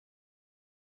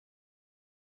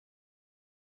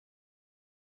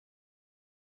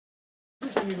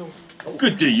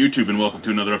Good day, YouTube, and welcome to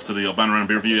another episode of the Albino Rhino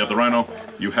Beer Review. You have the Rhino.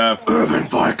 You have Urban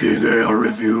Viking Ale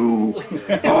Review.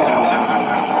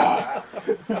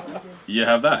 You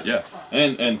have that, yeah.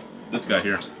 And this guy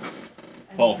here,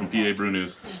 Paul from PA Brew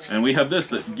News. And we have this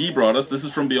that Guy brought us. This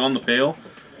is from Beyond the Pale.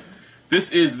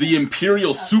 This is the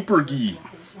Imperial Super Guy.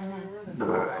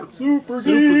 Super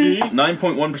Guy.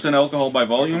 9.1% alcohol by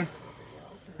volume.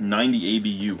 90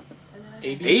 ABU.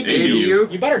 ABU?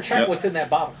 You better check what's in that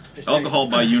bottle. Just alcohol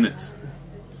by units.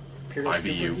 Imperial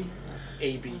IBU.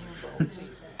 ABU.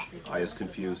 I is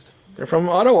confused. They're from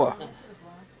Ottawa.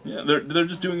 Yeah, they're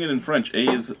just doing it in French.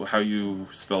 A is how you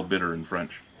spell bitter in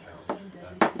French.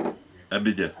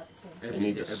 Abide. You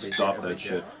need to stop that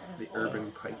shit. The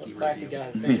Urban Pikey Classy Review.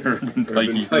 guy. The Urban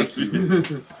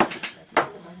Pikey.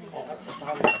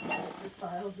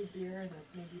 Styles of beer and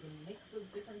maybe the mix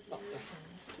of different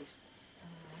beers.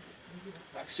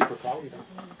 Super quality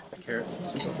though.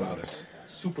 Carrots. Super flawless.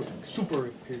 Super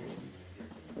Imperial.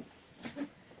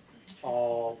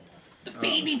 Oh, the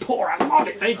baby pour. I love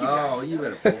it. Thank you guys. Oh, you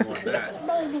better pull more of that.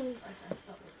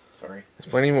 Sorry. There's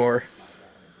plenty more.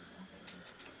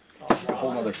 A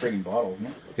whole other friggin' bottle, isn't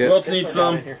it? Who Yes. else needs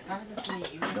some? Nice to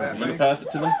meet you. I'm gonna pass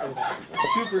it to them.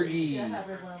 Super Gee.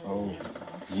 Oh.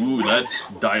 Ooh, that's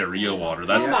diarrhea water.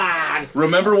 That's. Come on.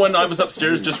 Remember when I was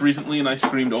upstairs just recently and I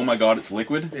screamed, "Oh my God, it's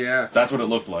liquid"? Yeah. That's what it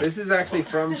looked like. This is actually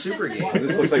from Super Gee.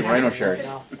 This looks like rhino shards.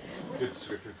 Oh,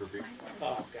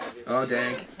 God. Oh,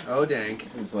 dank. Oh, dank.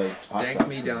 This is like hot Dank sauce.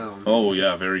 me down. Oh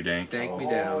yeah, very dank. Dank me Oh,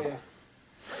 down. yeah.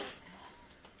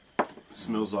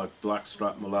 Smells like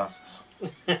blackstrap molasses.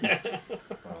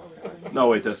 No,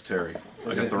 wait, that's Terry. I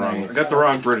This got is the wrong. nice. I got the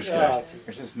wrong British guy. Oh,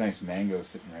 There's this nice mango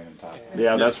sitting right on top. yeah.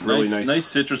 Yeah, that's really nice. Nice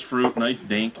citrus fruit, nice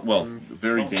dank. Well,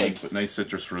 very dank, but nice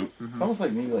citrus fruit. It's almost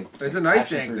like maybe like. It's a nice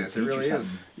passion fruit dankness. It peach or really is.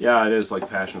 something. Yeah, it is like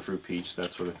passion fruit peach,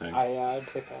 that sort of thing. I'd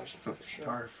say passion fruit for sure.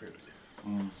 Star fruit.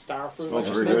 Star fruit, Smells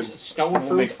like very good. stone We'll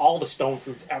fruits, make- all the stone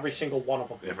fruits, every single one of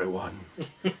them. Everyone.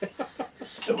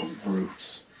 Stone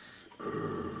fruits.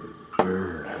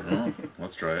 Oh,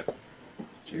 let's try it.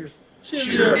 Cheers. Cheers.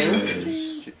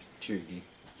 Cheers, Guy.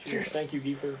 Cheers. Thank you,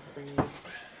 Guy, for bringing this.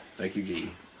 Thank you,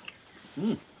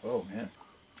 Guy. Oh man,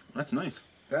 That's nice.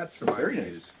 That's some that's very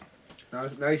IBUs. nice. Now,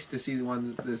 it's nice to see the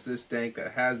one this dank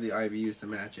that has the IBUs to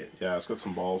match it. Yeah, it's got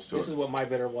some balls to This it. is what my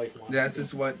bitter wife wants. That's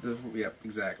just what the yep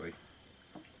exactly.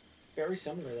 Very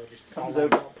similar though. Just Comes all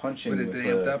out punching But it's with the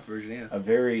amped up version, yeah. a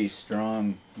very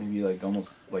strong, maybe like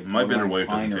almost like My bitter borderline wife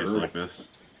doesn't pine or taste herb like this.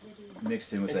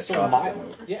 mixed in with It's that so chocolate.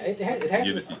 mild. Yeah, it has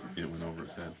It, this. it went over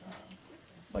his head.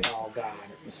 Like Oh God.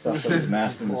 the stuff that was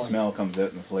masked in the smell comes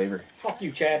out in the flavor. Fuck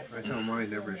you, Chad. I tell mine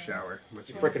never to shower. But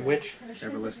You frickin' witch.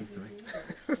 never listens to me.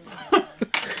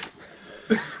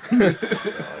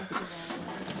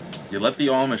 You let the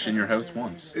Amish in your house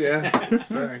once. Yeah.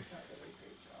 Sorry.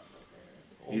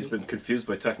 He's been confused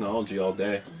by technology all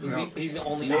day. He's the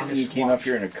only Amazing he Amish came up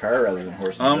here in a car rather than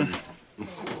horse.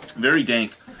 Very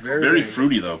dank. Very dank.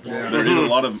 fruity though. Yeah. There is a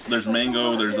lot of. There's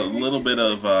mango. There's a little bit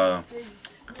of. Oh,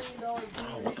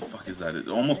 what the fuck is that? It's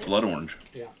almost blood orange.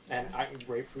 Yeah, and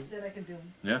grapefruit. That I can do.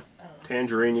 Yeah.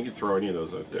 Tangerine, you can throw any of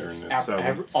those out there and it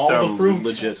sound all the fruits.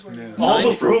 legit. All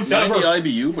the fruits 90 ever.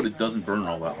 IBU, but it doesn't burn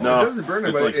all that. No. well. It doesn't burn it,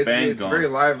 It's but like bang it's gone. very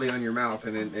lively on your mouth,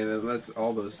 and it lets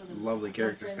all those lovely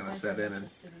characters kind of set in, and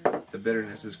the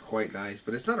bitterness is quite nice.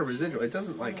 But it's not a residual. It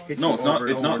doesn't like hit No, you it's not. over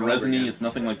It's and not over and over resiny. again. It's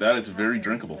nothing like that. It's very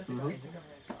drinkable.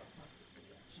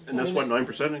 And that's what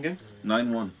 9% again?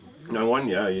 9.1. No one,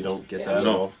 yeah, you don't get that at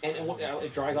No. all. And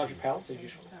it dries out your palate, so you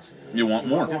just. You want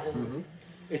more?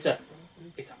 It's a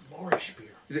Moorish beer.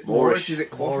 Is it Moorish. Moorish? Is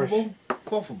it quaffable?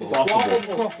 Quaffable. It's awful.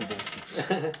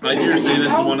 Quaffable. I hear say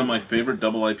this is one of my favorite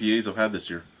double IPAs I've had this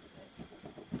year.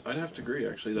 I'd have to agree,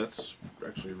 actually. That's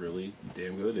actually really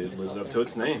damn good. It lives up to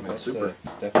its name. It's That's super.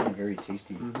 definitely very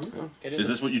tasty. It Is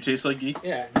this what you taste like, Geek?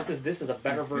 Yeah, this is a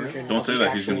better version. Don't of say the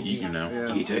that. He's gonna actual eat you now.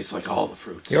 Yeah. He tastes like all the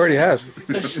fruits. He already has.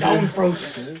 The stone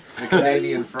fruits. The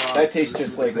Canadian frog. That tastes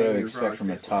just like what I would Canadian expect frog from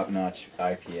a tastes. top-notch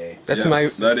IPA. That's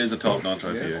Yes, that is a top-notch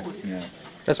IPA.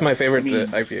 Yeah. my favorite I mean-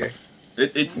 IPA.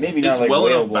 It's Maybe not like well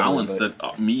whale enough blubber, balanced but-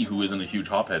 that me, who isn't a huge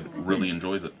hophead, really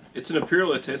enjoys it. It's an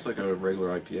Imperial that tastes like a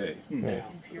regular IPA. Yeah.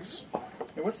 It's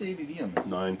Hey, what's the ABV on this?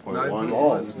 9.1.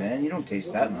 Balls, man. You don't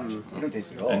taste that much. You don't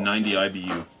taste it at all. And 90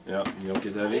 IBU. Yeah, you don't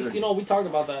get that It's, either. you know, we talked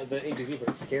about the ABV, but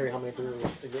it's scary how many brewers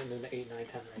are getting in the 8, 9,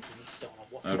 10 range. You don't know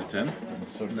what. Out of 10?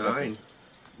 It's so deceptive.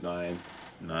 9. 9.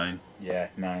 9. Yeah,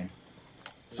 9.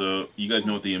 So, you guys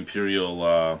know what the Imperial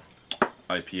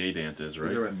IPA dance is, Is right?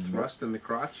 there a thrust in the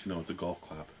crotch? No, it's a golf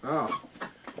clap. Oh.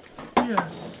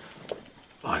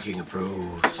 Viking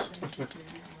approves.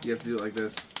 You have to do it like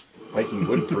this. Viking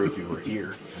would prove you were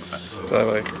here. By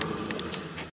the way.